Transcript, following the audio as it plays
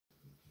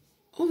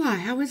Hola,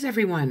 how is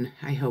everyone?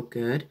 I hope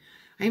good.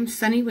 I am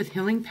Sunny with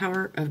Healing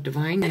Power of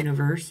Divine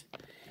Universe,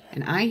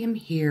 and I am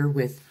here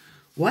with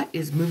what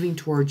is moving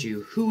towards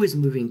you, who is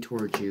moving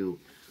towards you,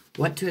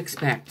 what to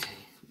expect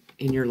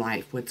in your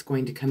life, what's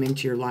going to come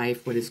into your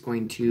life, what is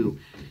going to,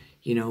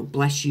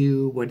 bless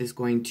you, what is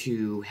going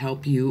to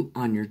help you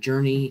on your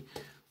journey,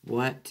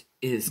 what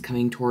is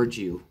coming towards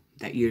you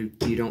that you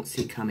don't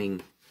see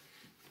coming.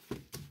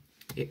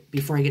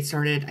 Before I get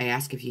started, I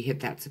ask if you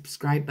hit that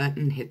subscribe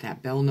button, hit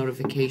that bell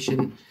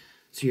notification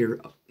so you're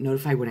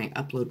notified when I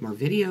upload more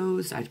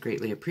videos. I'd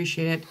greatly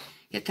appreciate it.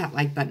 Hit that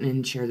like button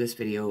and share this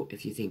video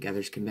if you think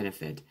others can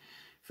benefit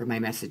from my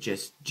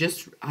messages.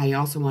 I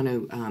also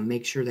want to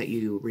make sure that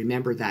you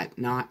remember that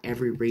not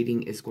every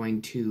reading is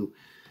going to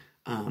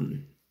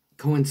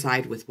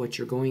coincide with what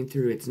you're going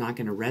through. It's not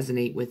going to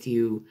resonate with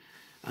you.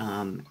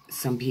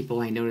 Some people,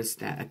 I noticed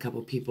that a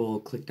couple people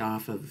clicked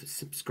off of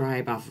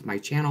subscribe off of my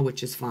channel,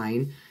 which is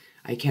fine.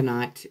 I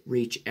cannot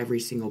reach every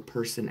single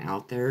person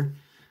out there.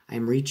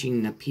 I'm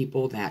reaching the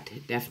people that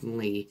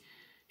definitely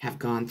have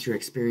gone through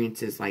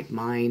experiences like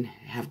mine,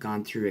 have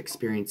gone through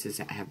experiences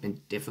that have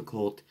been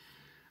difficult.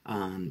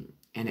 And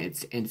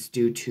it's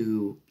due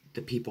to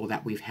the people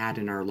that we've had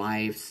in our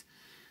lives.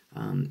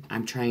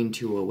 I'm trying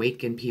to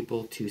awaken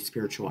people to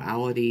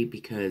spirituality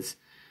because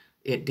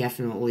it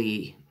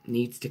definitely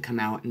needs to come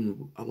out,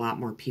 and a lot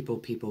more people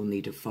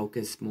need to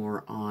focus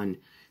more on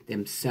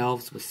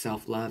themselves with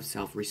self-love,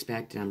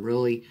 self-respect. And I'm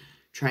really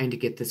trying to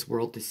get this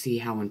world to see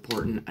how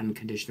important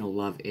unconditional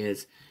love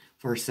is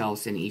for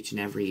ourselves and each and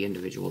every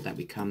individual that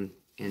we come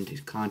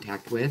into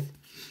contact with.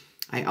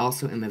 I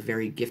also am a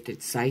very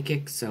gifted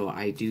psychic, so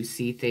I do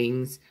see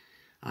things.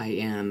 I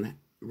am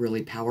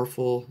really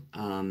powerful,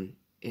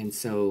 and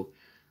so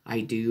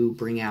I do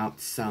bring out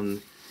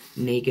some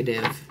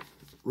negative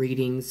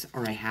readings,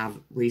 or I have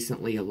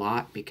recently a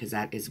lot, because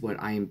that is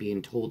what I am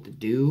being told to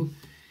do,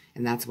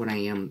 and that's what I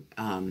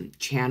am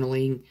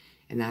channeling,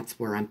 and that's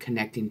where I'm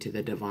connecting to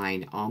the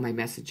divine. All my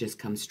messages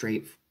come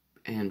straight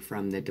and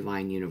from the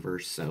divine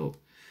universe. So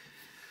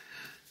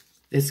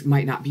this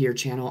might not be your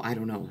channel, I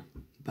don't know,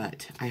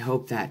 but I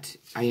hope that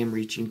I am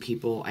reaching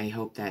people. I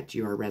hope that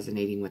you are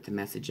resonating with the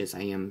messages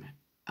I am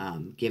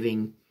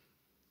giving,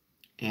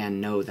 and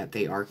know that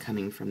they are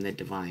coming from the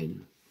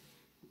divine.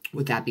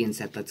 With that being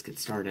said, let's get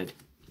started.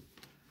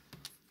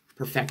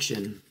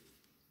 Perfection.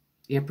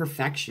 You have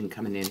perfection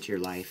coming into your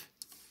life.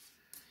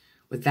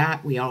 With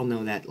that, we all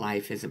know that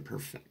life isn't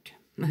perfect.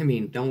 I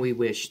mean, don't we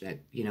wish that,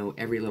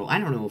 every little... I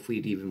don't know if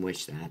we'd even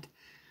wish that.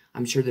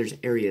 I'm sure there's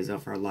areas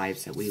of our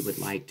lives that we would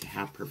like to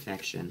have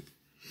perfection.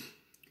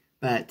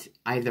 But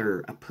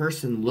either a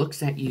person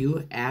looks at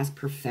you as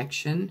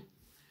perfection,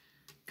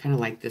 kind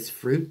of like this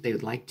fruit, they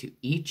would like to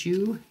eat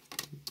you.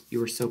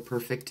 You are so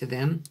perfect to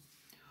them.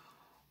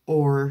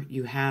 Or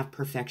you have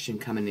perfection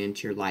coming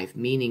into your life,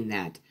 meaning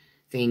that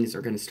things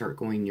are going to start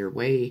going your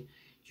way.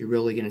 You're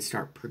really going to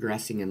start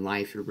progressing in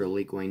life. You're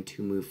really going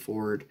to move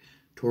forward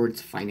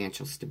towards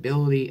financial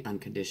stability,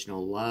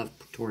 unconditional love,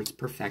 towards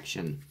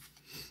perfection.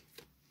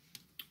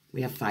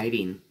 We have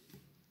fighting.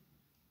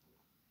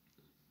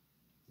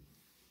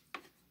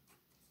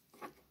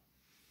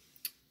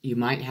 You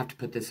might have to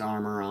put this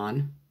armor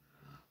on,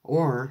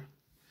 or,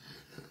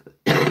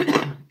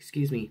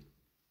 excuse me,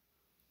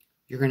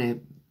 you're going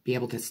to be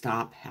able to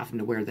stop having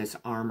to wear this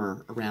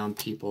armor around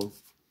people.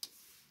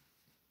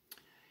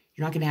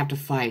 You're not going to have to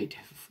fight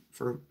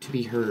to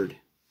be heard.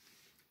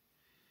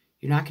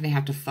 You're not going to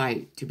have to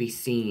fight to be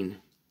seen.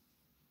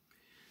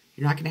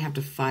 You're not going to have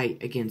to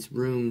fight against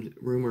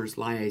rumors,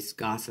 lies,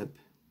 gossip,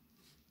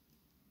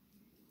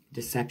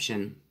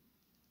 deception.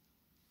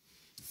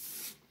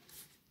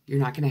 You're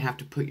not going to have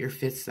to put your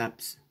fists up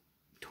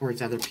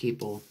towards other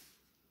people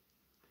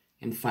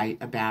and fight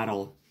a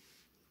battle.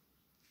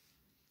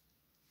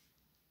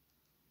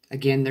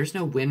 Again, there's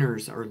no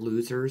winners or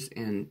losers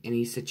in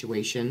any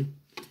situation.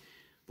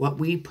 What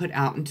we put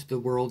out into the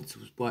world is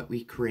what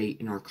we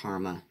create in our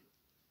karma.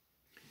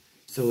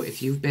 So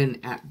if you've been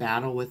at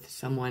battle with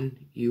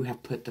someone, you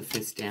have put the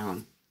fist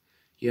down.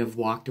 You have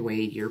walked away,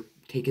 you're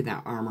taking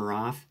that armor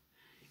off,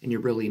 and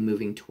you're really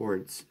moving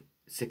towards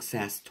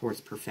success,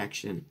 towards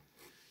perfection,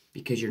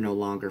 because you're no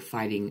longer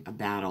fighting a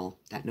battle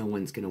that no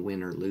one's going to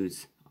win or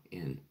lose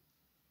in.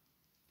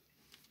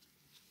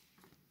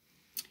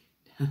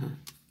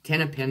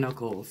 10 of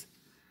Pentacles.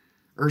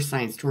 Earth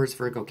signs, Taurus,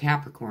 Virgo,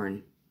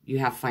 Capricorn. You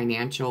have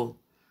financial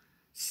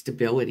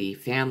stability,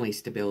 family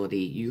stability.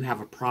 You have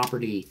a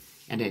property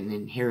and an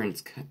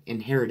inheritance,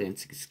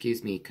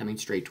 coming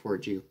straight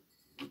towards you.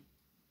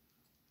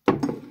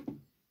 You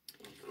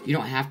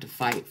don't have to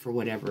fight for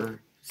whatever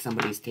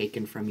somebody's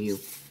taken from you,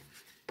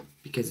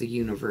 because the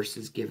universe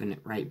is giving it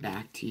right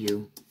back to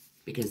you,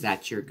 because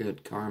that's your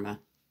good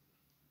karma.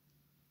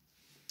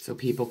 So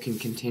people can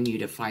continue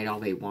to fight all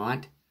they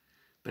want,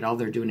 but all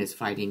they're doing is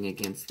fighting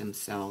against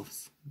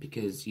themselves,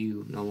 because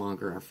you no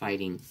longer are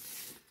fighting.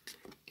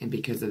 And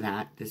because of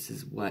that, this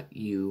is what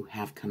you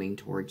have coming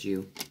towards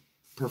you.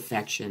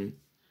 Perfection.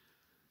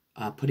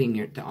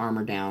 Putting the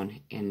armor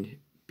down and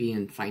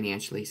being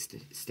financially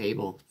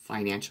stable,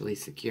 financially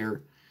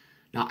secure,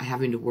 not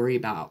having to worry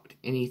about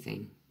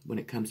anything when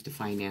it comes to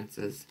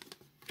finances.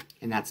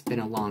 And that's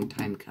been a long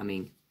time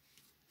coming.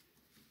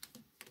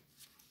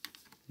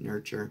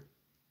 Nurture.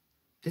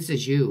 This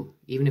is you,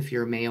 even if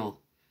you're a male.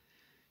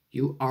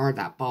 You are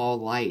that ball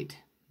of light.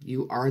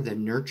 You are the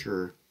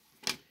nurturer.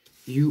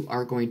 You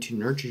are going to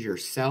nurture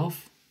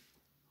yourself.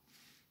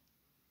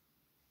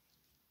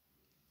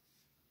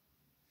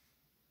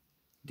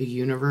 The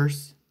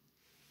universe.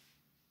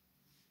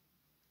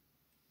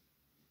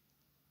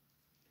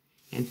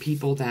 And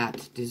people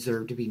that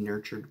deserve to be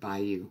nurtured by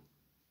you.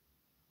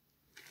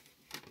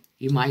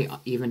 You might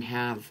even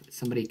have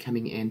somebody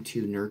coming in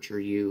to nurture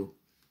you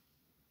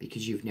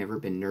because you've never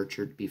been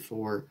nurtured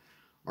before.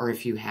 Or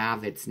if you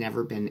have, it's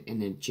never been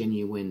in a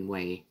genuine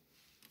way.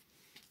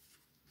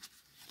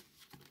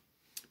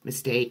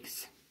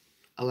 Mistakes.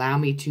 Allow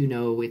me to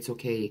know it's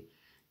okay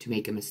to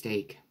make a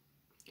mistake.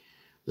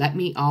 Let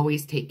me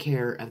always take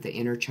care of the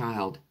inner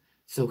child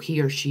so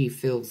he or she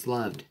feels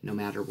loved no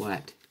matter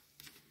what.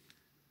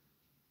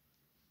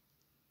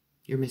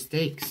 Your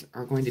mistakes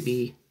are going to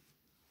be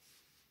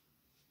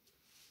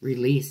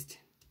released.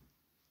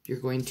 You're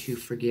going to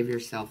forgive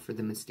yourself for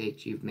the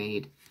mistakes you've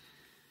made.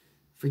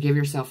 Forgive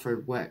yourself for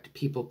what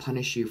people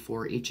punish you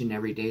for each and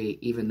every day,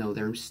 even though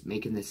they're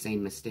making the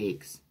same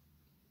mistakes,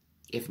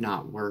 if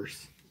not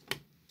worse.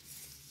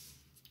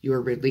 You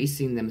are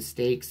releasing the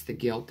mistakes, the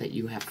guilt that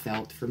you have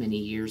felt for many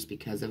years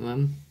because of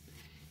them,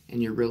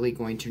 and you're really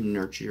going to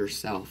nurture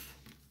yourself.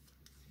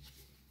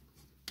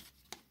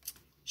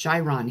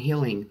 Chiron,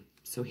 healing.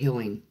 So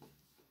healing,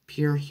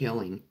 pure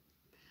healing.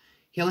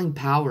 Healing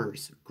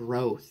powers,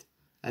 growth,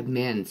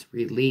 amends,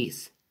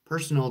 release,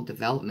 personal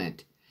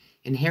development,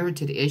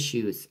 inherited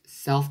issues,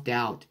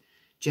 self-doubt,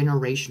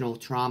 generational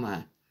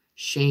trauma,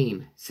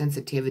 shame,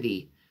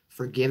 sensitivity,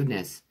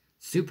 forgiveness,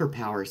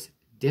 superpowers,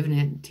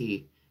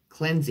 divinity,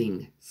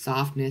 cleansing,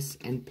 softness,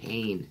 and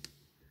pain.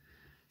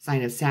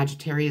 Sign of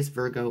Sagittarius,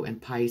 Virgo, and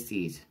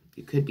Pisces.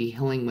 You could be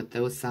healing with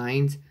those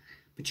signs,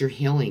 but you're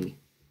healing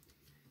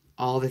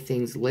all the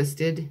things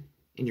listed,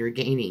 and you're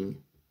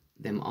gaining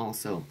them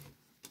also.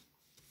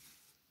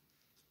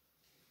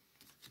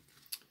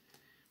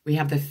 We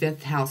have the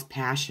 5th house,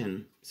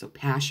 passion. So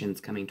passion's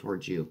coming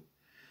towards you.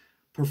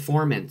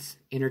 Performance,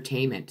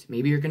 entertainment.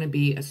 Maybe you're going to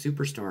be a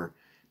superstar.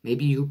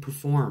 Maybe you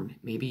perform.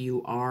 Maybe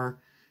you are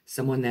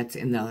someone that's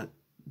in the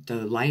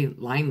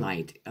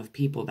limelight of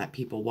people that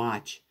people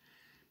watch.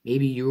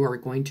 Maybe you are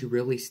going to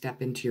really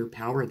step into your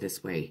power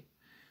this way.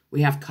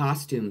 We have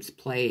costumes,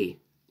 play,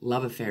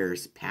 love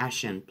affairs,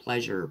 passion,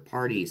 pleasure,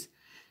 parties,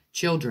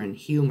 children,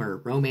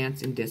 humor,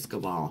 romance, and disco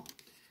ball.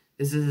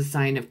 This is a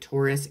sign of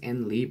Taurus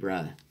and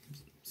Libra.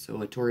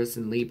 So a Taurus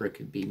and Libra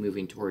could be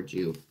moving towards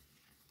you.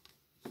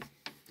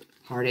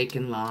 Heartache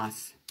and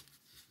loss.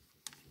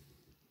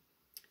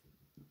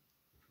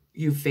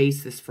 You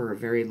faced this for a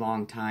very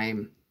long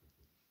time.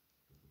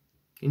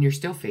 And you're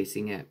still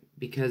facing it.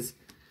 Because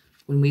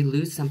when we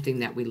lose something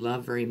that we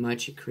love very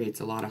much, it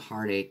creates a lot of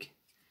heartache.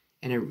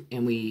 And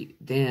we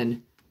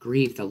then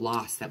grieve the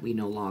loss that we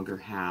no longer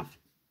have.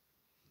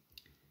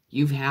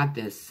 You've had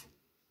this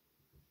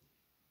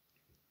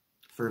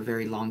for a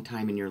very long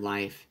time in your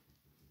life.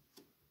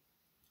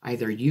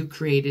 Either you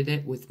created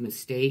it with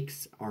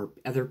mistakes or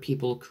other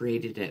people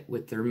created it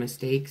with their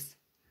mistakes.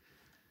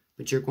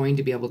 But you're going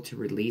to be able to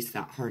release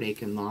that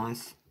heartache and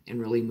loss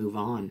and really move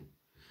on.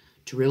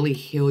 To really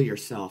heal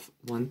yourself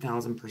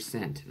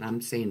 1,000%. And I'm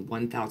saying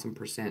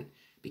 1,000%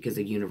 because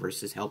the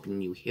universe is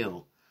helping you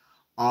heal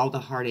all the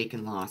heartache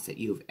and loss that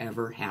you've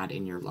ever had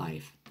in your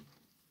life.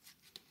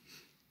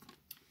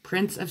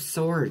 Prince of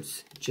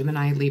Swords,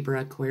 Gemini,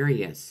 Libra,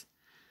 Aquarius.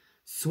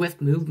 Swift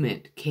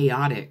movement,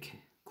 chaotic,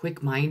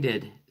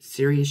 quick-minded,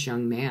 serious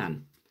young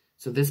man.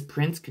 So this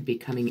prince could be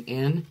coming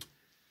in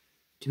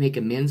to make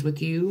amends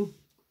with you,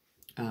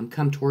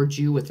 come towards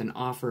you with an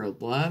offer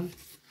of love.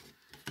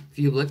 If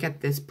you look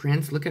at this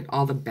prince, look at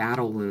all the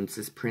battle wounds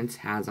this prince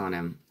has on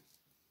him.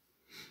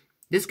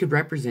 This could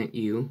represent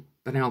you,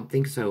 but I don't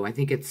think so. I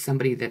think it's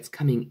somebody that's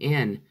coming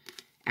in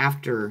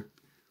after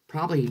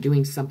probably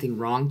doing something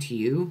wrong to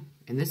you.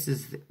 And this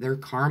is their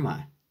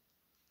karma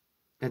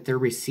that they're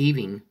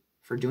receiving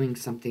for doing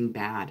something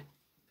bad.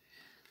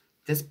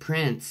 This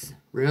prince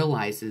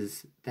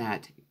realizes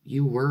that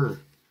you were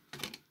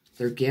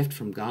their gift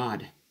from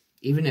God.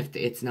 Even if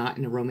it's not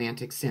in a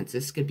romantic sense.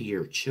 This could be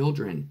your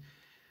children.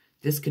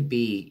 This could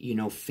be, you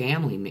know,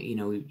 family, you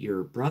know,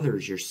 your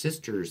brothers, your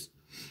sisters.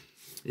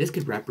 This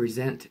could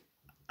represent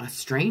a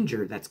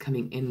stranger that's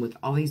coming in with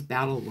all these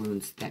battle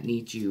wounds that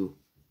need you.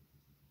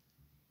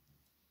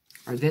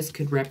 Or this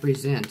could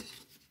represent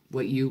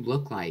what you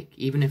look like,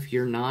 even if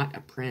you're not a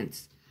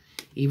prince,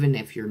 even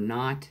if you're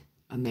not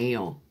a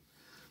male.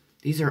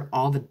 These are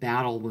all the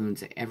battle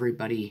wounds that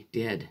everybody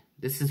did.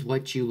 This is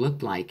what you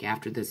look like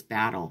after this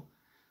battle.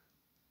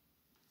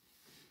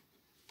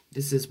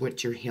 This is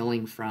what you're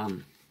healing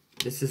from.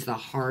 This is the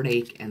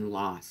heartache and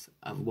loss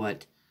of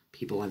what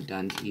people have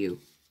done to you.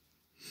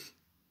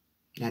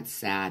 That's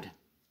sad.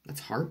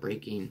 That's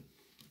heartbreaking.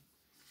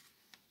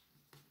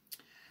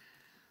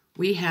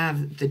 We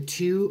have the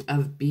Two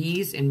of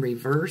Bees in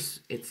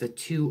reverse. It's a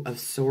Two of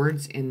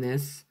Swords in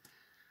this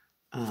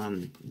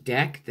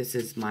deck. This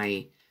is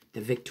the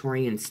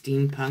Victorian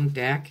Steampunk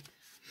deck.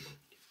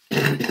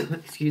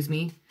 Excuse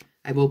me.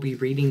 I will be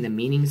reading the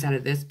meanings out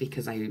of this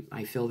because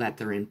I feel that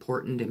they're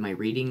important in my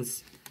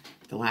readings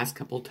the last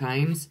couple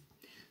times.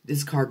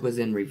 This card was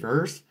in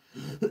reverse.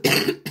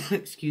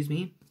 Excuse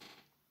me.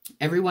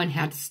 Everyone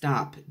had to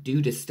stop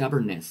due to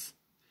stubbornness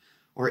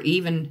or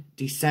even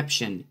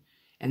deception,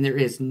 and there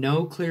is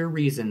no clear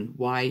reason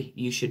why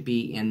you should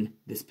be in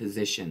this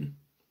position.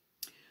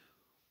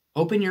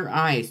 Open your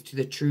eyes to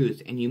the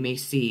truth, and you may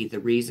see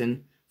the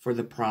reason for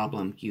the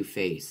problem you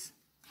face.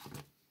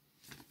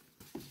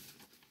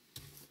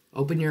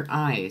 Open your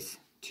eyes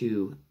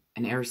to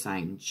an air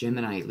sign,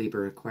 Gemini,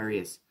 Libra,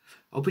 Aquarius.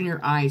 Open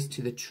your eyes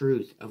to the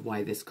truth of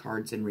why this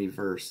card's in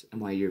reverse and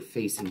why you're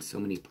facing so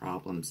many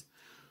problems.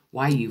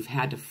 Why you've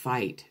had to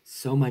fight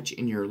so much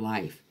in your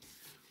life.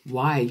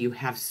 Why you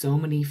have so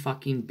many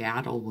fucking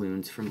battle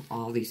wounds from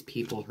all these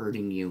people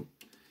hurting you.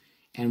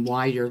 And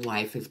why your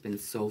life has been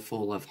so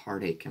full of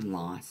heartache and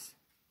loss.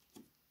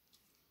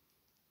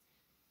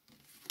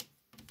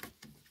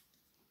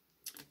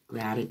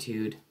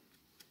 Gratitude.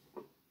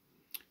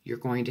 You're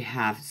going to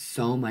have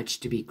so much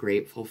to be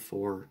grateful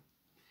for.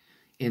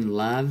 In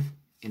love,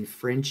 in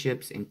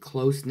friendships, in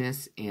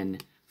closeness, in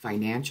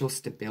financial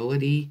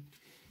stability,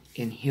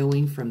 in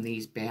healing from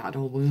these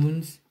battle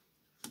wounds,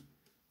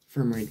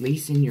 from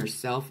releasing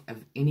yourself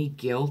of any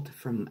guilt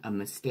from a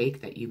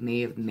mistake that you may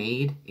have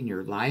made in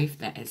your life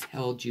that has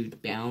held you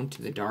bound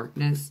to the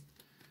darkness.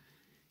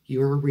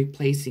 You're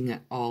replacing it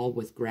all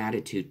with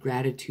gratitude.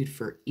 Gratitude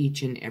for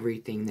each and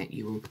everything that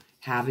you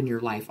have in your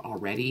life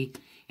already,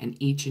 and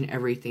each and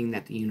everything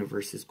that the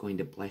universe is going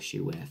to bless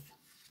you with.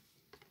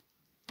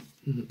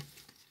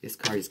 This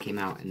card just came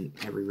out in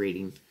every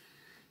reading.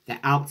 The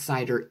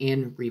Outsider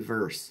in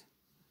reverse.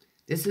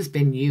 This has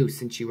been you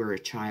since you were a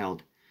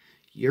child.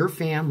 Your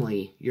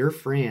family, your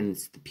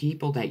friends, the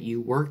people that you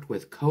worked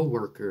with,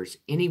 co-workers,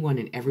 anyone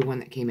and everyone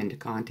that came into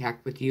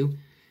contact with you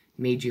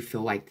made you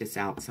feel like this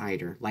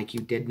outsider, like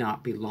you did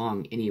not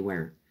belong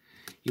anywhere.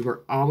 You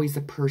were always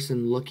a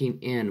person looking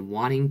in,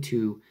 wanting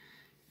to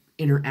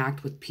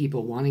interact with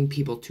people, wanting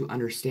people to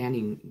understand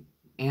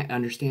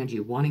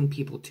you, wanting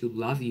people to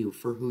love you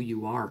for who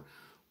you are,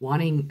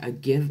 wanting a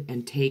give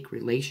and take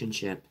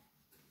relationship.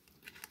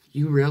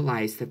 You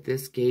realize that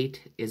this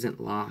gate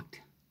isn't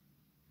locked.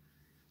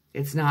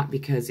 It's not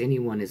because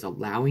anyone is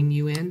allowing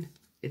you in.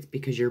 It's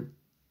because you're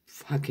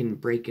fucking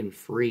breaking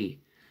free.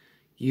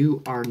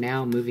 You are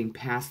now moving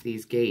past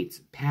these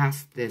gates,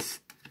 past this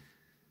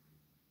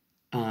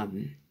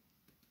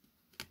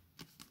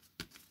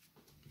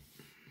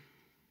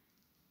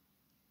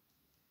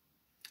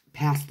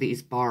past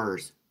these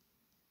bars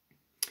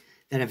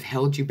that have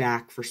held you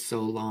back for so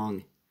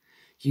long.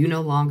 You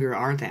no longer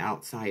are the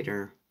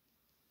outsider.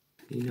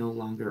 You no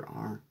longer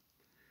are.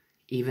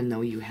 Even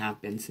though you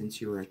have been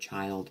since you were a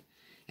child.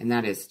 And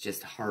that is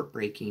just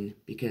heartbreaking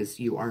because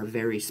you are a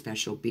very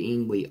special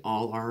being. We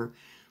all are.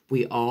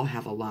 We all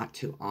have a lot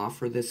to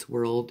offer this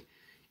world.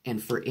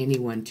 And for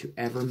anyone to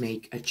ever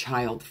make a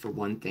child, for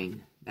one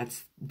thing,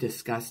 that's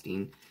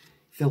disgusting.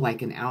 Feel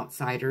like an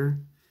outsider.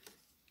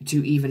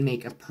 To even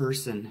make a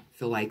person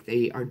feel like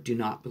they do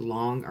not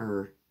belong,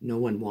 or no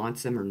one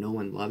wants them, or no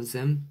one loves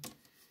them,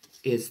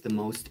 is the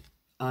most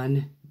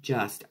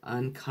unjust,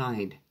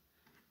 unkind,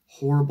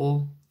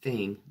 horrible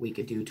thing we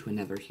could do to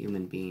another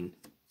human being.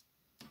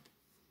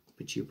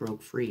 But you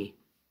broke free.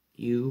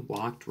 You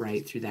walked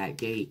right through that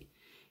gate.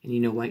 And you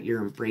know what?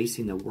 You're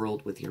embracing the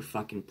world with your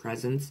fucking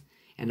presence.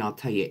 And I'll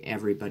tell you,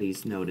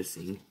 everybody's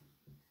noticing.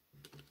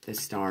 The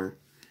star,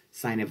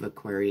 sign of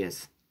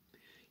Aquarius.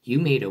 You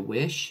made a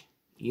wish.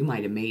 You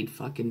might have made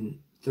fucking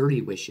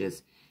 30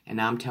 wishes.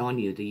 And I'm telling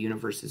you, the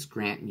universe is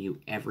granting you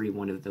every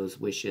one of those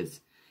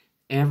wishes.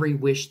 Every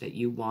wish that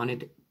you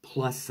wanted,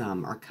 plus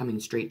some, are coming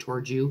straight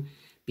towards you.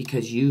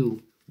 Because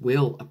you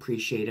will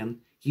appreciate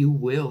them, you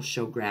will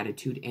show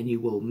gratitude, and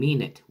you will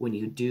mean it when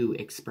you do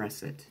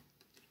express it.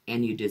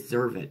 And you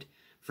deserve it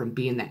from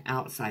being the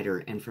outsider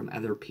and from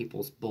other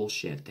people's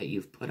bullshit that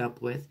you've put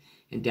up with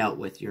and dealt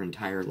with your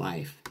entire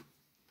life.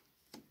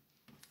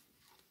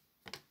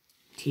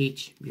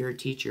 Teach. You're a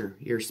teacher.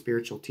 You're a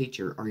spiritual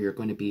teacher, or you're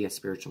going to be a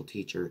spiritual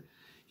teacher.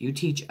 You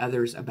teach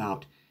others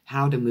about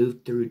how to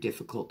move through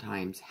difficult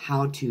times,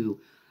 how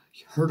to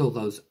hurdle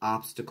those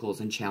obstacles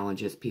and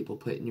challenges people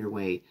put in your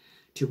way,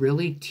 to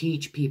really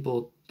teach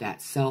people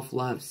that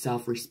self-love,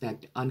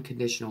 self-respect,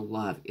 unconditional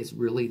love is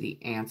really the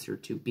answer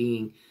to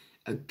being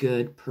a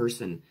good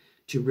person,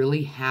 to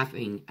really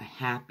having a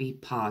happy,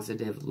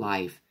 positive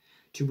life,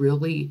 to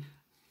really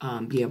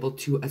be able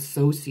to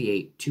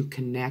associate, to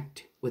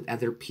connect with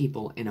other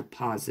people in a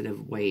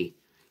positive way.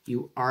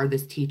 You are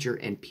this teacher,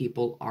 and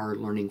people are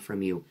learning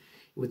from you.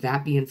 With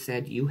that being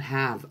said, you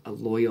have a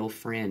loyal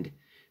friend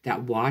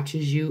that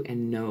watches you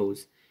and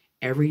knows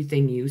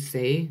everything you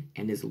say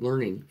and is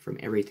learning from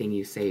everything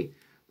you say,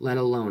 let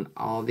alone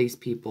all these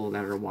people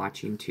that are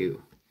watching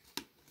too.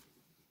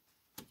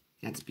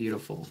 That's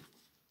beautiful.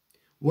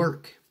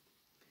 Work.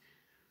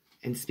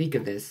 And speak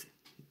of this.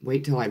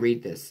 Wait till I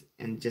read this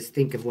and just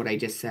think of what I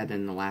just said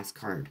in the last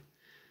card.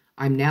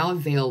 I'm now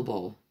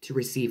available to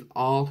receive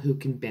all who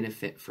can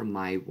benefit from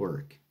my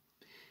work.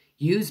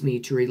 Use me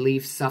to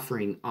relieve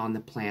suffering on the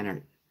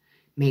planet.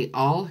 May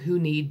all who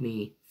need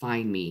me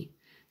find me.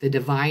 The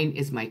divine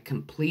is my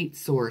complete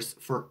source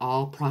for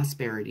all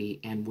prosperity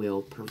and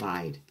will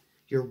provide.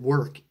 Your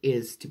work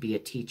is to be a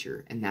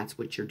teacher, and that's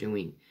what you're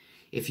doing.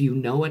 If you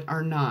know it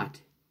or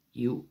not,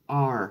 you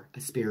are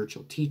a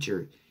spiritual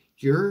teacher.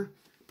 Your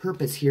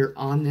purpose here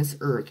on this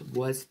earth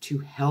was to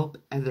help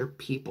other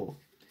people,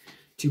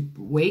 to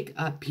wake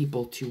up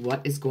people to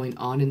what is going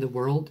on in the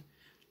world,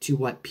 to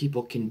what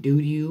people can do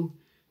to you,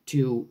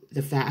 to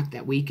the fact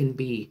that we can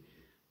be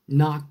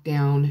knocked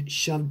down,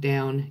 shoved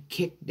down,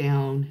 kicked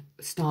down,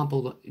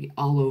 stompled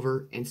all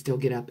over, and still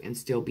get up and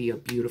still be a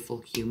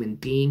beautiful human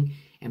being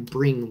and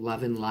bring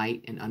love and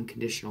light and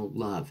unconditional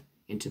love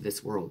into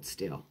this world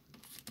still.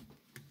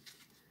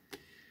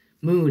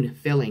 Moon,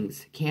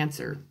 fillings,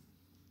 Cancer.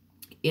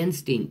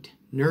 Instinct,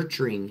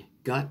 nurturing,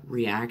 gut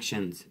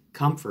reactions,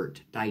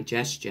 comfort,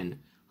 digestion,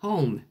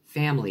 home,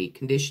 family,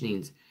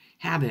 conditionings,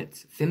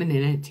 habits,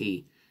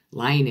 femininity,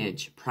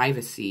 lineage,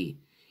 privacy,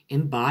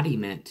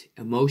 embodiment,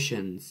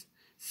 emotions,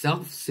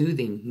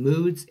 self-soothing,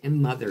 moods,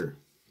 and mother.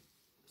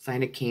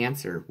 Sign of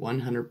Cancer,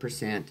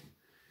 100%.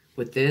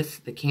 With this,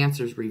 the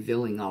Cancer's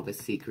revealing all the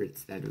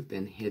secrets that have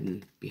been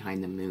hidden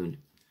behind the moon.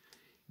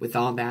 With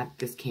all that,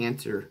 this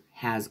Cancer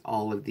has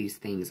all of these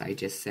things I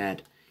just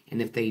said.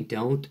 And if they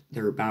don't,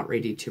 they're about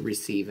ready to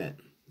receive it.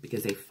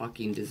 Because they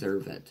fucking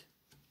deserve it.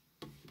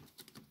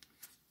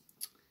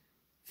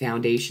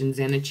 Foundations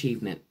and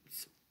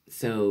achievements.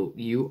 So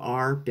you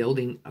are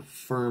building a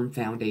firm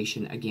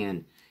foundation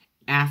again.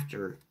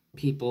 After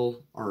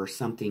people or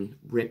something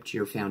ripped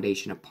your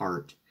foundation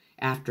apart.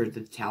 After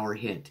the tower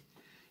hit.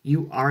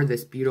 You are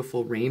this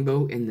beautiful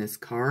rainbow in this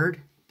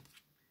card.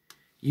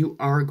 You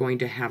are going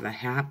to have a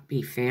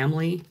happy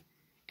family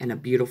and a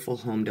beautiful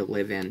home to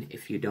live in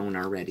if you don't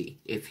already.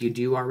 If you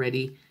do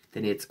already,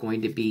 then it's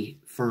going to be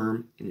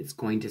firm and it's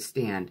going to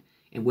stand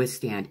and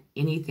withstand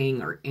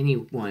anything or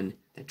anyone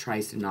that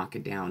tries to knock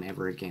it down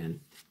ever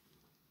again.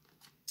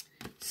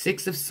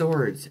 Six of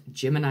Swords,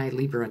 Gemini,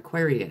 Libra,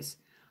 Aquarius.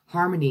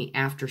 Harmony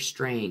after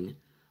straying.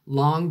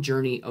 Long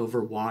journey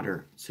over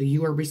water. So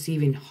you are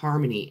receiving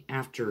harmony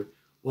after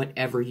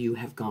whatever you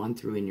have gone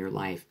through in your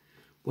life.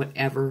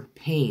 Whatever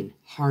pain,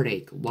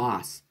 heartache,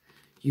 loss.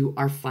 You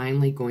are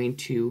finally going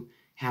to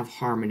have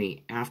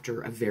harmony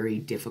after a very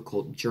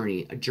difficult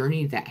journey. A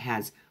journey that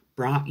has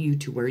brought you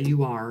to where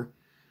you are.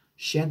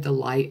 Shed the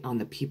light on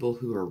the people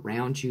who are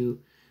around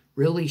you.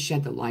 Really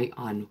shed the light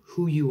on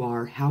who you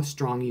are, how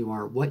strong you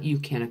are, what you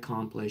can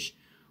accomplish,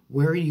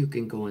 where you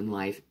can go in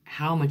life,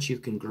 how much you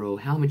can grow,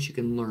 how much you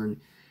can learn,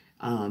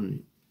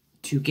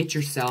 to get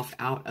yourself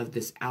out of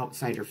this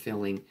outsider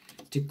feeling,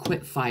 to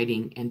quit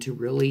fighting, and to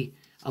really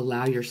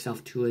allow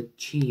yourself to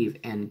achieve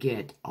and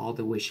get all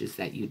the wishes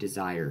that you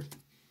desire.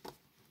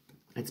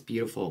 That's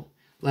beautiful.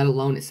 Let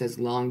alone it says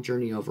long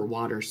journey over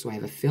water, so I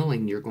have a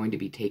feeling you're going to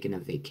be taking a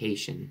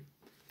vacation.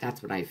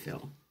 That's what I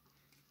feel.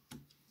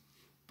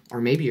 Or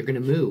maybe you're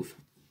going to move.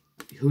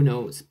 Who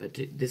knows? But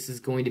this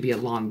is going to be a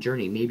long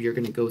journey. Maybe you're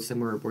going to go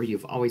somewhere where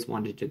you've always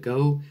wanted to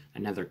go,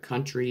 another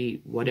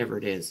country, whatever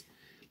it is.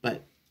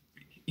 But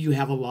you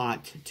have a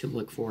lot to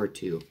look forward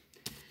to.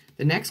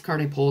 The next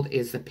card I pulled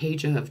is the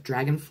Page of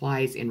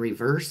Dragonflies in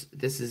reverse.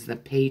 This is the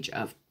Page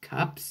of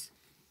Cups.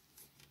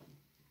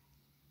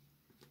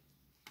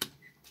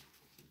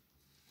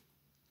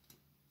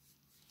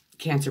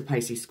 Cancer,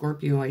 Pisces,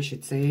 Scorpio, I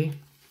should say.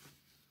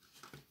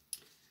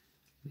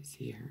 Let me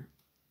see here.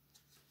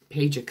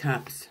 Page of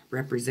Cups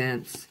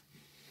represents,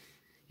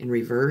 in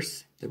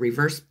reverse, the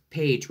reverse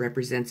page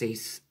represents a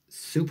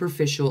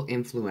superficial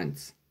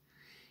influence.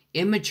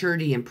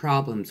 Immaturity and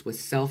problems with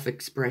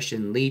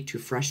self-expression lead to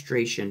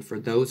frustration for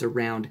those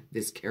around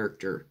this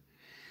character.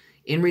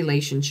 In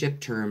relationship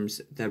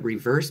terms, the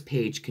reverse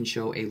page can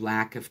show a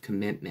lack of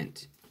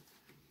commitment.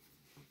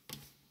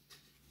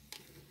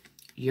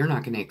 You're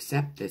not going to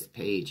accept this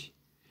page.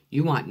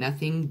 You want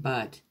nothing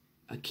but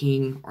a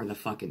king or the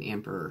fucking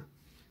emperor.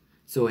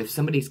 So if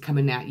somebody's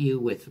coming at you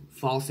with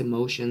false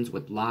emotions,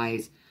 with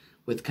lies,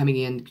 with coming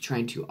in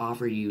trying to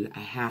offer you a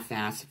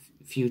half-ass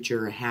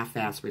future, a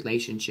half-ass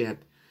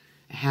relationship,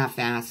 a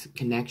half-ass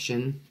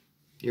connection,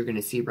 you're going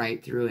to see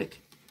right through it.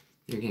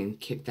 You're going to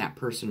kick that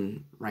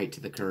person right to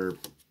the curb.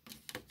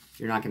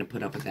 You're not going to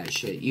put up with that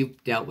shit.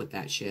 You've dealt with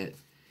that shit.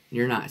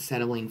 You're not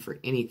settling for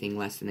anything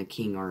less than a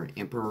king or an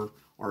emperor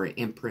or an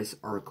empress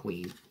or a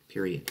queen,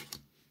 period.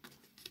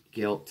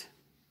 Guilt.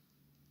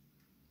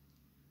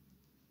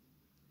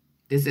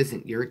 This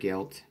isn't your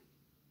guilt.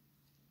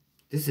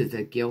 This is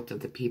the guilt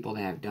of the people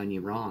that have done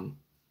you wrong.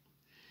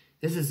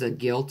 This is a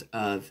guilt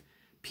of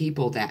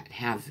people that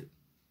have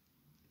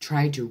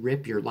tried to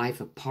rip your life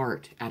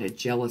apart out of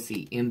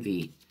jealousy,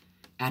 envy,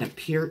 out of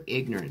pure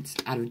ignorance,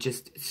 out of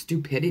just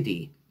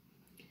stupidity,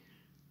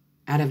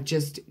 out of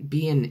just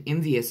being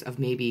envious of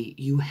maybe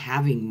you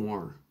having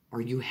more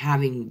or you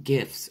having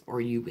gifts,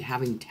 or you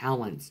having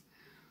talents,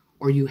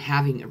 or you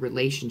having a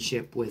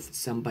relationship with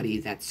somebody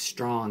that's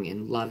strong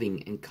and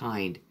loving and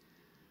kind,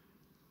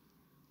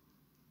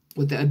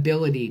 with the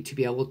ability to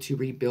be able to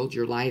rebuild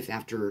your life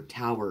after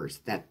towers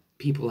that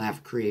people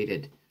have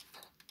created,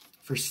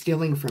 for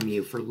stealing from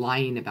you, for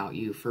lying about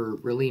you, for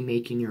really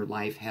making your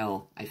life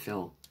hell, I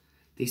feel.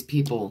 These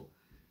people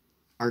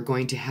are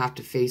going to have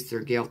to face their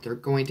guilt. They're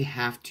going to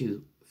have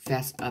to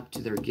fess up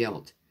to their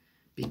guilt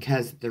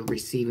because they're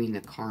receiving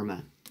the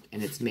karma,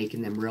 and it's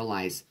making them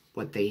realize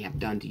what they have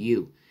done to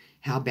you,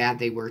 how bad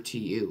they were to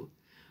you,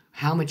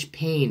 how much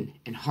pain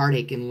and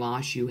heartache and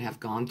loss you have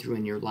gone through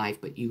in your life,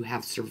 but you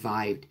have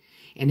survived.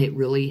 And it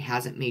really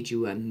hasn't made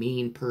you a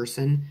mean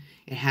person.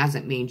 It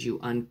hasn't made you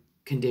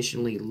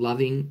unconditionally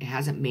loving. It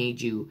hasn't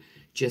made you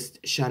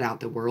just shut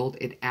out the world.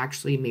 It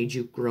actually made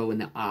you grow in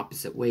the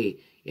opposite way.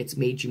 It's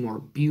made you more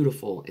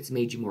beautiful. It's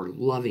made you more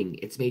loving.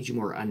 It's made you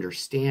more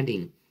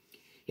understanding.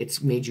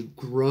 It's made you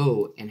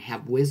grow and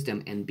have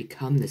wisdom and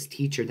become this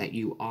teacher that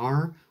you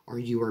are, or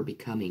you are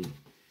becoming.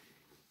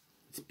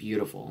 It's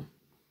beautiful.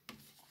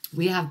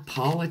 We have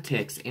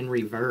politics in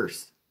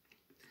reverse.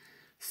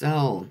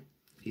 So,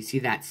 you see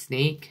that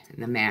snake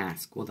and the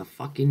mask? Well, the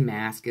fucking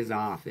mask is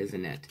off,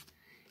 isn't it?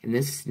 And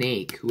this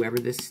snake, whoever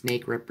this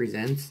snake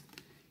represents,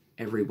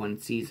 everyone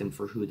sees them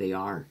for who they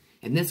are.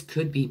 And this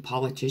could be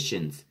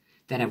politicians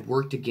that have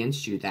worked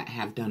against you, that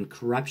have done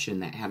corruption,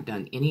 that have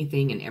done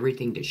anything and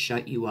everything to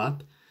shut you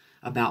up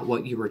about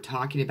what you were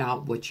talking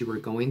about, what you were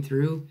going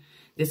through.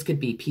 This could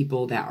be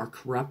people that are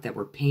corrupt, that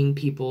were paying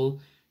people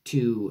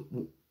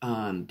to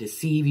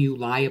deceive you,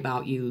 lie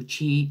about you,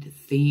 cheat,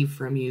 thieve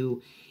from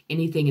you,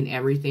 anything and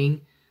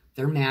everything.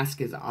 Their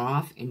mask is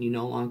off, and you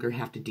no longer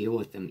have to deal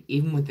with them.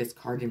 Even with this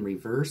card in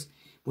reverse,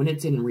 when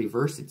it's in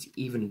reverse, it's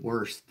even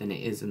worse than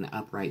it is in the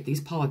upright.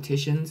 These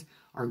politicians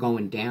are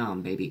going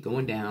down, baby,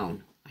 going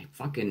down.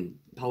 Fucking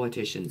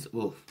politicians,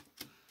 oof.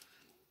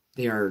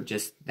 They are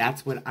just,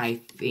 that's what I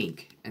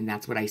think, and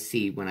that's what I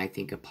see when I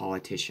think of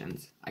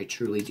politicians. I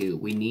truly do.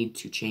 We need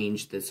to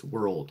change this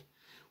world.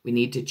 We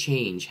need to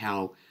change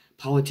how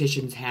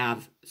politicians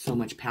have so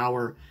much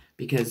power,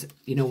 because,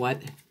 you know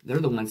what? They're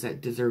the ones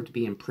that deserve to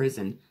be in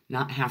prison,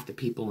 not half the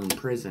people in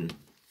prison.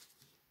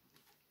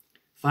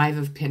 Five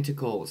of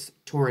Pentacles,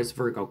 Taurus,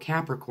 Virgo,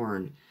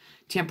 Capricorn.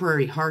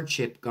 Temporary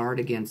hardship,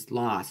 guard against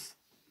loss.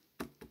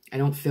 I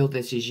don't feel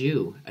this is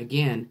you.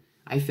 Again,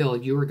 I feel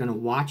you are going to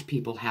watch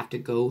people have to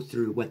go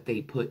through what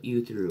they put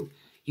you through.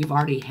 You've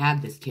already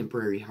had this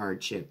temporary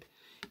hardship.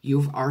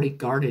 You've already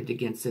guarded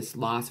against this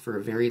loss for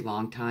a very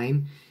long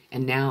time.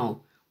 And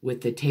now,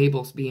 with the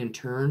tables being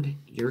turned,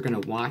 you're going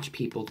to watch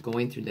people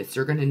going through this.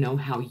 They're going to know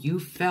how you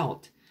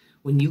felt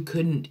when you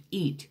couldn't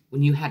eat,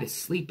 when you had to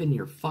sleep in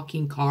your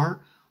fucking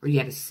car, or you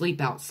had to sleep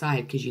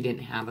outside because you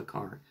didn't have a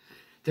car.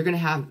 They're going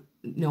to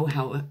know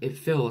how it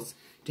feels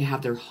to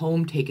have their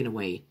home taken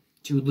away,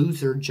 to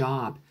lose their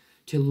job,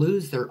 to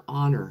lose their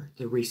honor,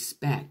 the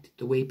respect,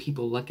 the way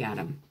people look at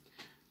them.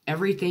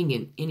 Everything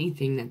and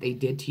anything that they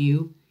did to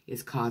you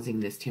is causing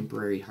this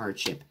temporary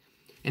hardship.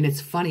 And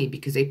it's funny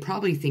because they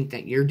probably think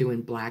that you're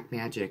doing black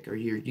magic or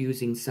you're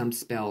using some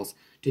spells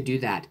to do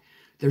that.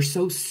 They're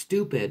so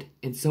stupid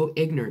and so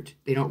ignorant,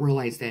 they don't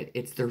realize that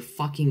it's their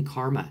fucking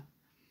karma.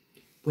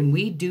 When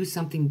we do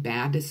something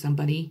bad to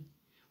somebody,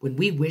 when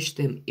we wish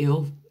them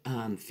ill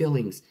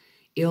feelings,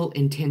 ill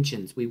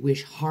intentions, we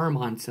wish harm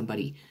on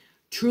somebody,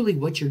 truly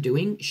what you're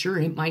doing, sure,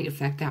 it might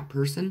affect that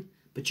person,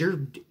 but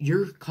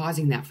you're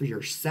causing that for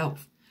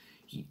yourself.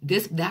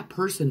 That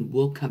person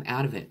will come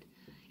out of it.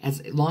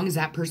 As long as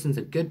that person's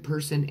a good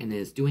person and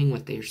is doing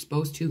what they're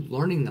supposed to,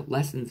 learning the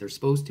lessons they're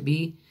supposed to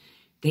be,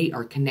 they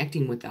are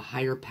connecting with a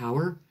higher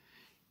power,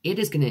 it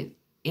is going to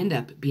end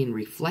up being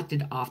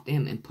reflected off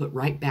them and put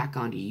right back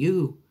onto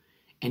you.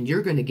 And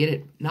you're going to get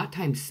it not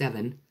times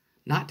 7,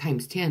 not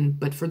times 10,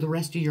 but for the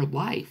rest of your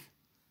life.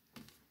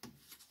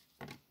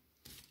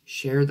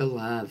 Share the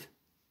love.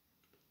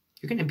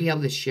 You're going to be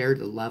able to share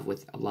the love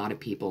with a lot of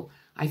people.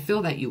 I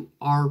feel that you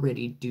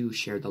already do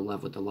share the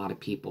love with a lot of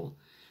people.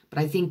 But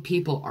I think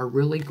people are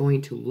really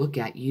going to look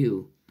at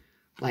you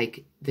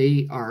like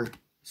they are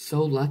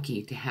so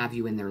lucky to have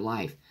you in their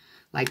life.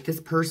 Like this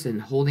person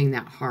holding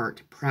that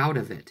heart, proud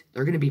of it.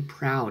 They're going to be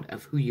proud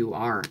of who you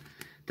are,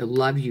 the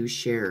love you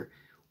share,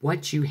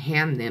 what you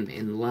hand them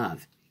in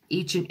love.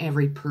 Each and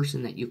every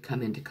person that you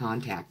come into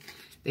contact,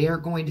 they are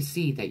going to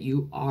see that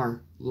you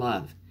are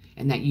love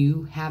and that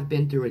you have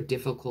been through a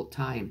difficult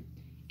time.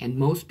 And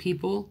most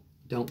people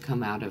don't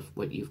come out of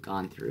what you've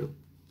gone through.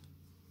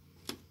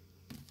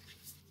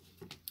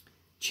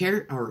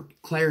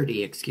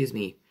 Clarity, excuse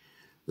me.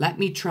 Let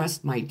me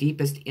trust my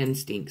deepest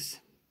instincts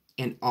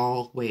in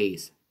all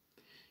ways,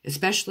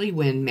 especially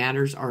when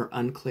matters are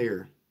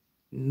unclear.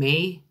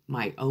 May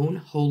my own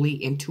holy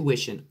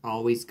intuition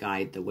always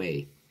guide the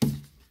way.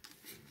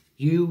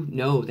 You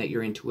know that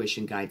your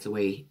intuition guides the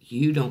way.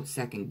 You don't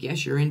second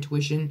guess your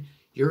intuition.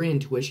 Your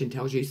intuition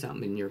tells you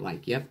something and you're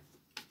like, yep,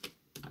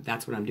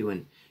 that's what I'm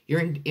doing.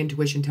 Your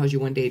intuition tells you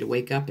one day to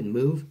wake up and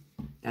move.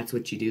 That's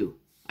what you do.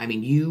 I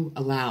mean, you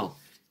allow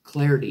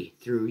clarity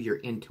through your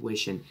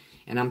intuition.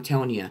 And I'm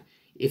telling you,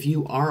 if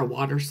you are a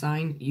water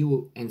sign,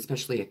 and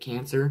especially a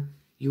Cancer,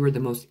 you are the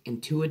most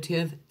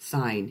intuitive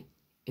sign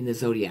in the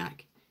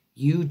zodiac.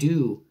 You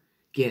do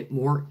get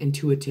more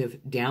intuitive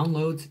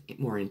downloads,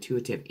 more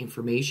intuitive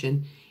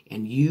information,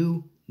 and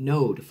you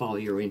know to follow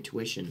your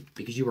intuition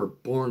because you were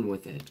born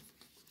with it.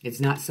 It's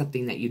not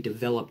something that you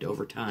developed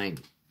over time.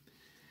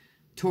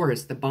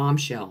 Taurus, the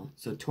bombshell.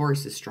 So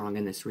Taurus is strong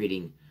in this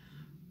reading.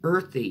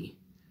 Earthy,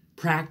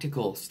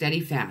 practical,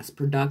 steadfast,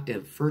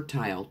 productive,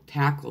 fertile,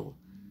 tactile,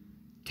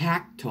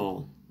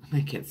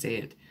 I can't say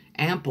it,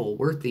 ample,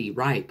 worthy,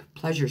 ripe,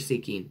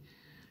 pleasure-seeking,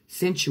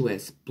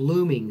 sensuous,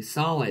 blooming,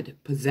 solid,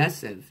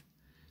 possessive,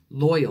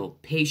 loyal,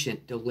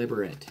 patient,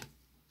 deliberate.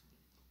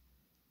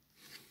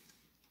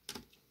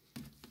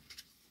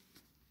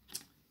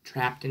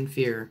 Trapped in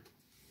fear.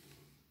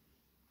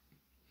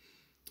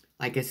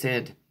 Like I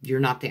said, you're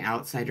not the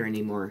outsider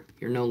anymore.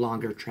 You're no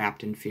longer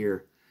trapped in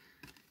fear.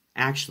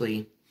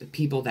 Actually, the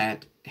people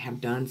that have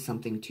done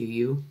something to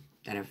you,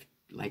 that have,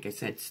 like I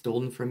said,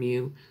 stolen from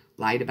you,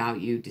 lied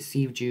about you,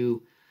 deceived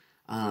you,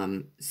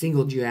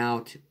 singled you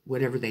out,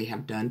 whatever they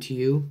have done to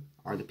you,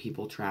 are the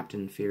people trapped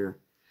in fear.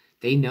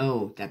 They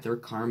know that their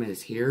karma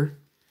is here.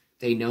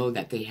 They know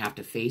that they have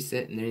to face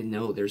it, and they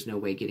know there's no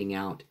way getting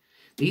out.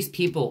 These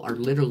people are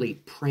literally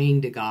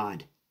praying to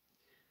God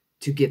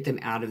to get them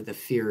out of the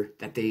fear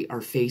that they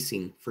are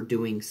facing for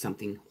doing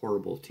something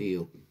horrible to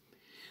you.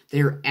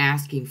 They're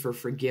asking for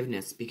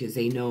forgiveness because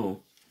they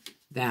know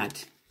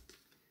that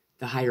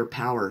the higher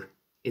power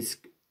is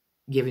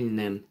giving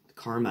them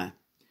karma.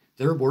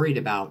 They're worried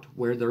about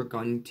where they're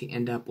going to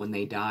end up when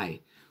they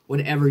die.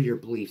 Whatever your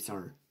beliefs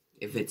are.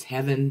 If it's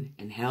heaven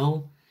and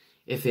hell,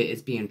 if it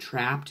is being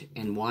trapped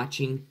and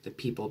watching the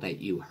people that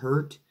you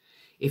hurt,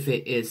 if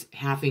it is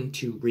having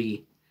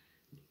to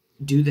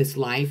do this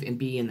life and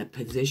be in the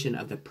position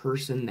of the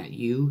person that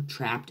you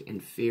trapped in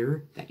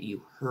fear, that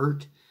you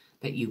hurt,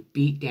 that you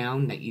beat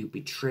down, that you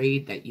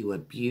betrayed, that you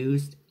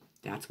abused,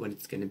 that's what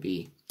it's going to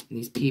be. And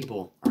these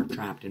people are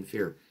trapped in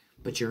fear,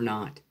 but you're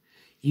not.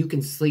 You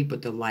can sleep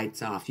with the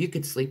lights off. You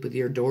could sleep with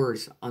your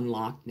doors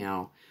unlocked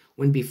now,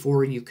 when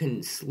before you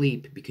couldn't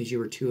sleep because you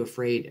were too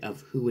afraid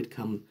of who would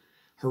come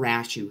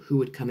harass you, who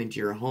would come into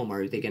your home.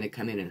 Are they going to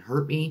come in and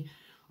hurt me?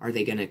 Are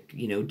they going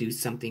to, do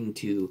something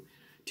to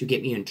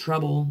get me in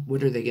trouble?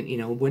 What are they going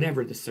to,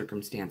 whatever the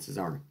circumstances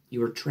are. You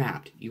were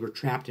trapped. You were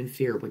trapped in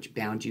fear, which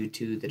bound you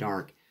to the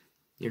dark.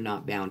 You're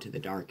not bound to the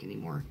dark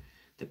anymore.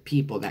 The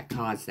people that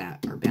caused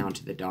that are bound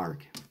to the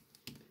dark.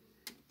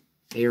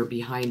 They are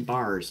behind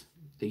bars,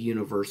 the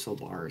universal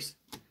bars,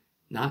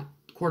 not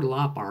court of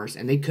law bars.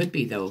 And they could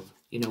be, though.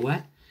 You know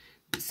what?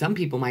 Some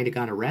people might have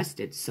got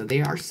arrested, so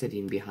they are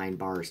sitting behind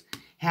bars,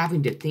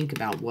 having to think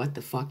about what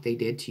the fuck they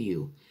did to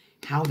you,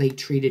 how they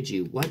treated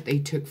you, what they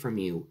took from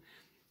you,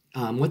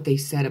 what they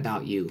said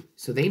about you.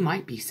 So they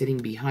might be sitting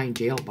behind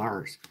jail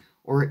bars,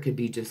 or it could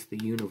be just the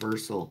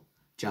universal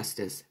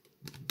justice,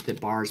 the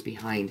bars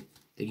behind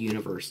the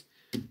universe,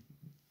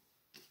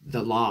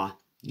 the law,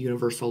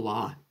 universal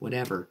law,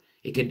 whatever.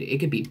 It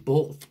could be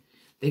both.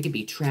 They could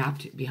be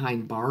trapped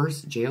behind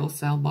bars, jail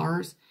cell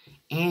bars,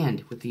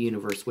 and with the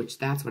universe, which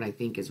that's what I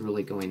think is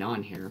really going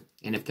on here.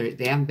 And if they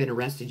haven't been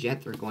arrested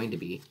yet, they're going to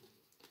be.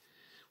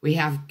 We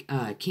have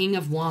King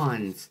of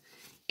Wands,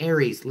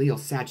 Aries, Leo,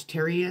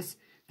 Sagittarius.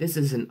 This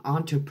is an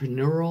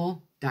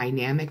entrepreneurial,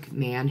 dynamic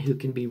man who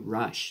can be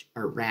rash.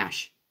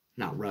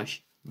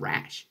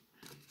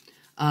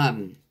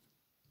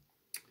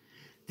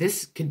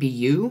 This could be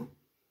you,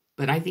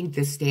 but I think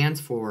this stands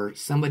for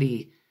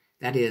somebody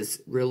that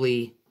is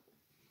really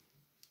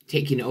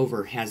taking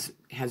over, has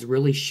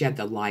really shed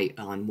the light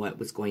on what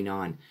was going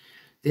on.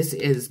 This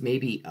is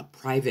maybe a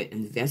private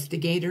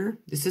investigator.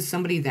 This is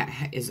somebody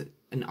that is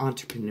an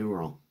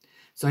entrepreneurial.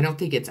 So I don't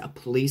think it's a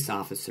police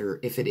officer.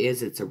 If it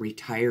is, it's a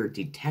retired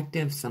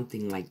detective,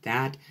 something like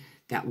that,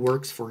 that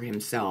works for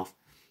himself.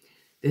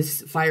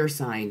 This fire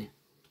sign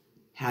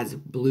has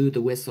blew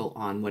the whistle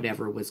on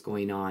whatever was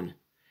going on.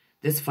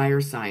 This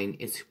fire sign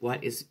is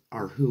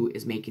who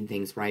is making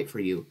things right for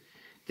you.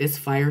 This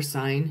fire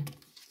sign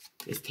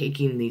is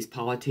taking these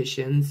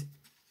politicians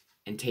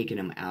and taking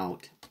them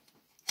out.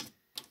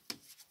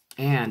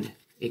 And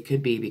it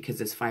could be because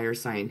this fire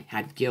sign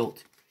had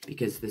guilt,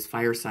 because this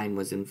fire sign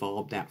was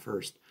involved at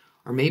first.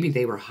 Or maybe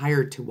they were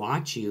hired to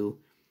watch you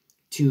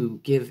to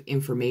give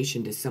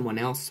information to someone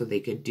else so they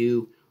could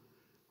do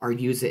or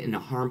use it in a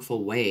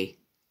harmful way.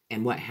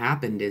 And what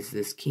happened is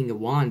this King of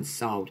Wands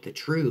saw the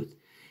truth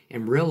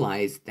and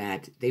realized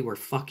that they were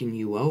fucking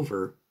you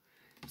over.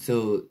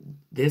 So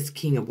this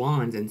King of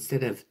Wands,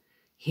 instead of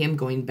him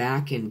going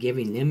back and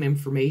giving them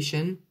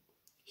information,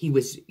 he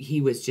was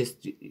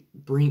just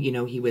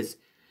he was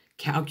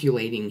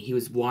calculating, he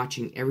was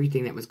watching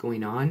everything that was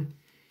going on,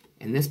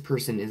 and this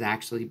person is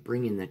actually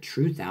bringing the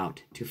truth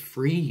out to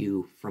free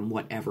you from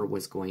whatever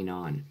was going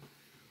on.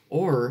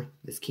 Or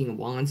this King of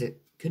Wands,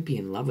 it could be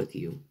in love with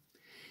you.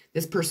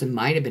 This person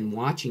might have been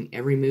watching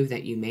every move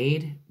that you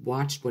made,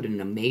 watched what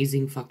an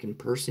amazing fucking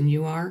person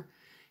you are,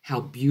 how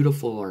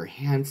beautiful or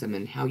handsome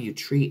and how you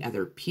treat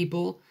other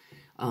people.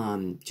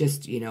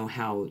 Just, you know,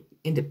 how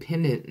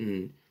independent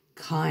and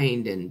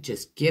kind and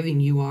just giving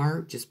you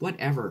are, just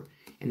whatever.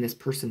 And this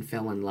person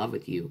fell in love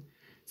with you.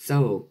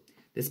 So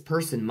this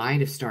person might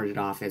have started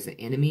off as an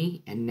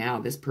enemy, and now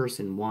this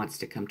person wants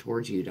to come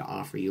towards you to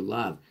offer you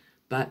love.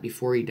 But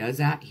before he does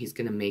that, he's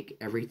going to make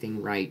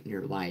everything right in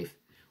your life,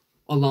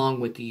 along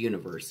with the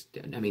universe.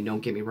 I mean,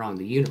 don't get me wrong,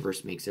 the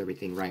universe makes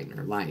everything right in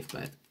our life,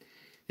 but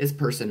this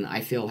person,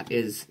 I feel,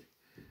 is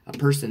a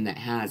person that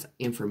has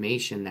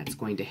information that's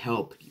going to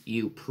help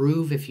you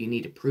prove if you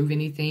need to prove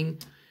anything,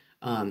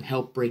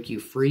 help break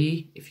you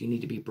free if you need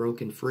to be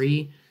broken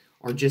free,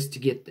 or just to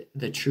get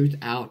the truth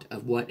out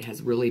of what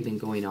has really been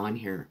going on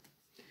here.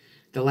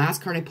 The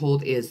last card I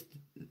pulled is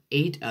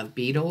 8 of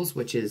Beetles,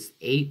 which is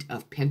 8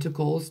 of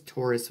Pentacles,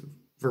 Taurus,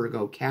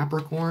 Virgo,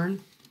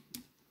 Capricorn.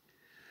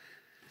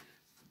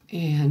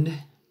 And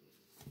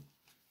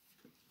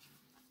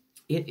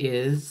it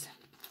is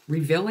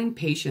revealing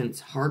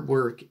patience, hard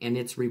work, and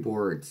its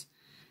rewards.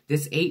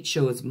 This 8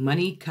 shows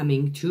money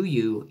coming to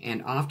you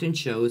and often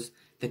shows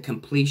the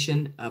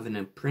completion of an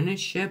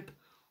apprenticeship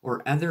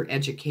or other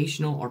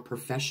educational or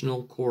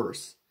professional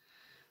course,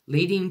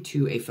 leading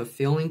to a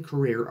fulfilling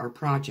career or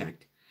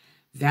project.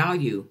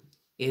 Value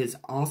is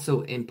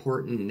also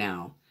important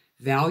now.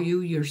 Value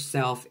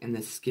yourself and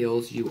the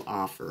skills you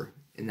offer.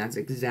 And that's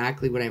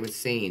exactly what I was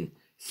saying.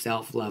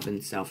 Self-love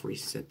and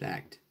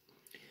self-respect.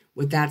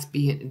 With that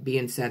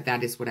being said,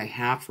 that is what I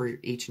have for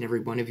each and every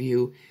one of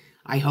you.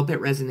 I hope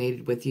it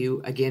resonated with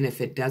you. Again, if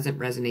it doesn't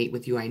resonate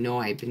with you, I know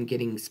I've been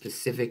getting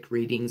specific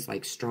readings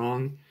like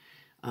strong.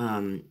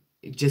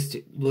 Just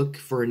look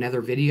for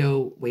another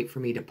video. Wait for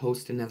me to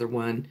post another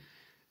one.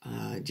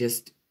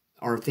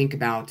 Or think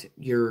about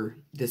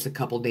this a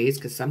couple days,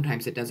 because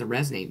sometimes it doesn't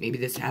resonate. Maybe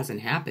this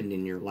hasn't happened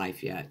in your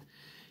life yet.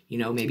 You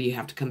know, maybe you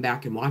have to come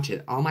back and watch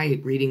it. All my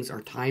readings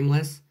are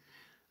timeless.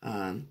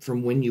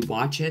 From when you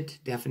watch it,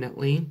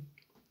 definitely.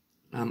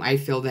 I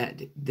feel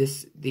that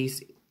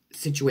these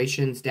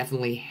situations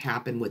definitely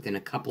happen within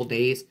a couple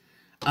days,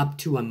 up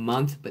to a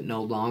month, but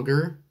no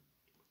longer.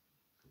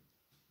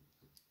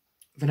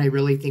 But I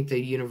really think the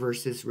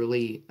universe is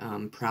really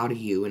proud of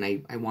you, and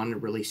I want to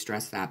really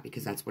stress that,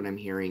 because that's what I'm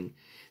hearing.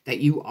 That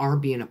you are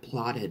being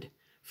applauded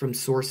from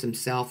Source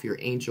himself, your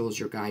angels,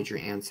 your guides, your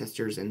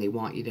ancestors, and they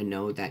want you to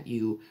know that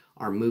you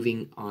are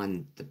moving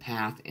on the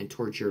path and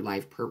towards your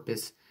life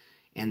purpose,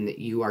 and that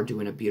you are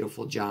doing a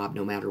beautiful job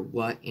no matter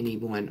what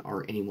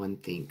anyone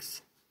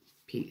thinks.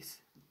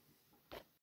 Peace.